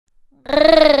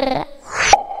Your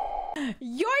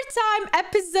time,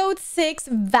 episode 6,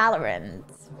 Valorant.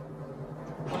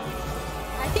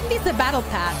 I think this is a battle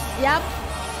pass. Yep.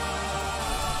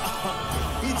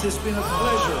 It has been a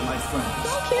pleasure, my friend.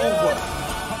 So cute.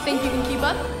 Think you can keep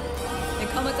up? They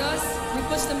come at us, we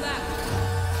push them back.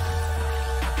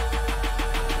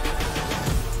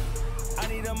 I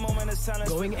need a moment of silence.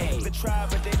 Going A. The tribe,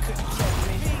 but they couldn't catch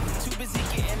me. Too busy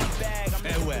getting the bag. I'm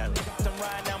Farewell. I'm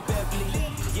riding down Beverly.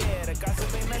 Yeah, the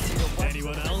gossip ain't messy.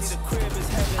 Anyone else? The crib is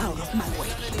heavy. Out of my way.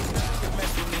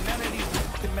 Mess with me. None of these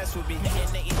can mess with me. And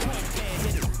they eat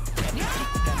hit it. And they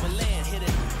that Milan hit it.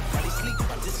 While they sleep,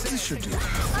 I just This should do.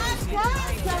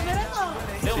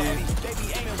 Baby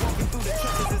aiming, walking through the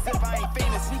trenches as if I ain't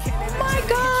famous. He can't Oh my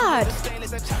god.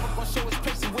 stainless. That chopper gon' show his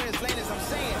place and where his lane is. I'm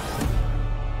saying.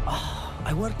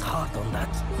 I worked hard on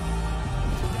that.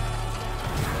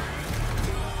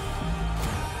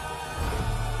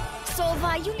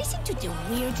 Sova, you listen to the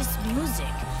weirdest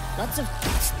music. Lots of...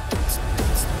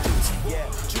 Yeah,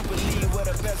 Jubilee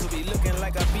with a bezel be looking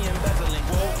like I be embezzling.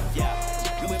 Whoa, yeah.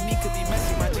 You and me could be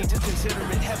messy, my G, just consider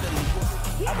it heavily.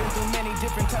 I've been through many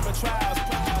different type of trials.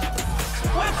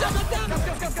 Watch out, look down!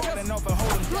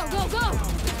 Go, go, go!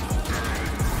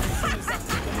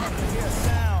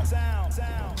 Sound.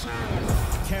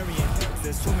 Carrying.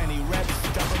 There's too many reps.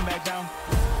 Drop them back down.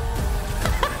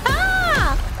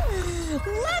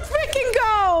 Let's freaking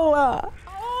go!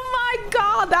 Oh my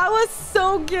god, that was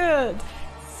so good.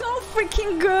 So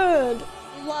freaking good.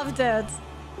 Loved it.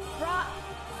 Bruh,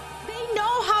 they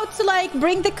know how to like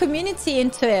bring the community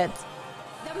into it.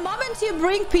 The moment you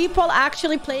bring people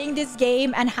actually playing this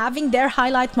game and having their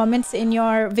highlight moments in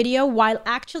your video while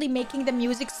actually making the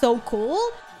music so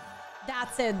cool,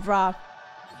 that's it, bruh.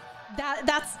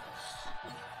 That's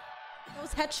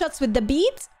those headshots with the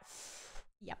beat.